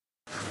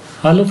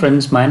Hello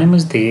friends, my name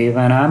is Dev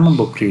and I am a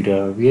book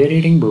reader. We are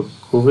reading book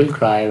Who Will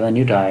Cry When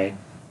You Die?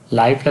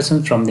 Life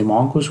Lessons from the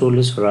Monk Who Sold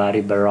His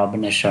Ferrari by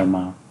Robin S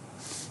Sharma.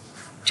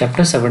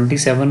 Chapter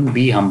 77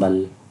 Be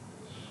Humble.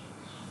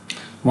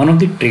 One of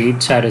the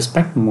traits I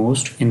respect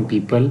most in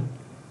people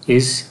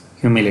is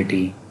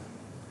humility.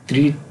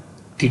 Three,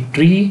 the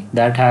tree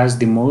that has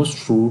the most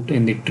fruit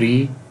in the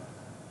tree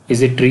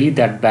is a tree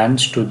that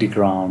bends to the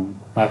ground.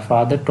 My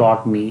father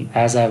taught me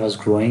as I was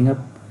growing up,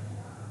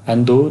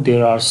 and though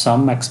there are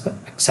some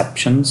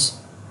exceptions,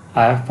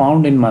 I have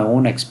found in my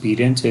own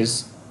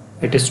experiences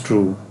it is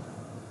true.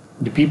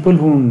 The people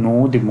who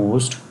know the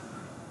most,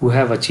 who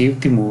have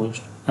achieved the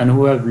most, and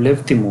who have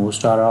lived the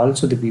most are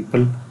also the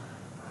people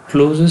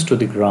closest to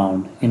the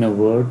ground. In a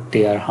word,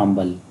 they are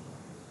humble.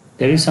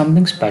 There is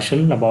something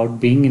special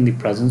about being in the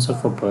presence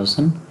of a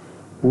person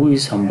who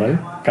is humble.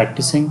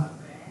 Practicing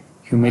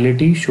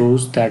humility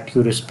shows that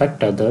you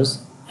respect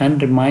others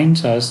and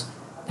reminds us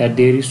that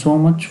there is so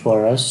much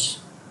for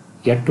us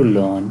yet to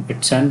learn.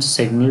 It sends a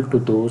signal to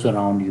those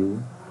around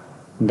you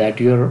that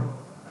you are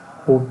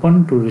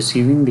open to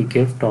receiving the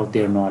gift of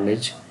their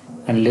knowledge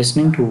and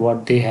listening to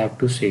what they have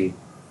to say.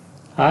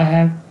 I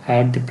have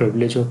had the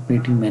privilege of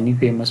meeting many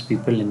famous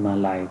people in my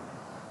life.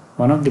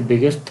 One of the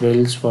biggest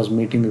thrills was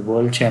meeting the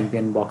world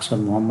champion boxer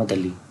Muhammad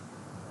Ali.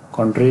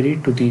 Contrary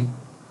to the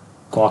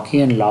cocky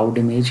and loud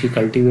image he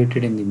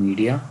cultivated in the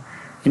media,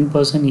 in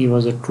person he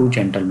was a true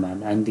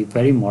gentleman and the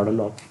very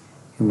model of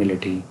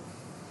humility.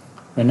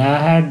 When I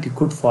had the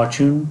good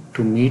fortune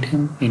to meet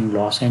him in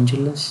Los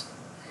Angeles,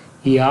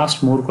 he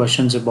asked more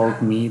questions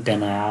about me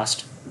than I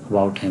asked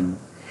about him.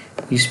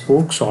 He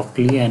spoke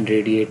softly and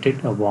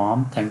radiated a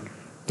warmth and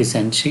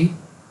decency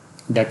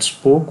that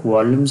spoke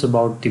volumes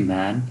about the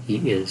man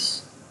he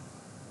is.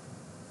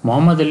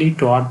 Muhammad Ali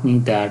taught me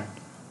that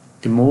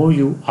the more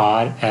you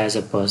are as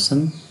a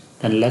person,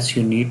 the less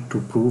you need to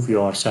prove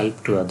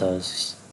yourself to others.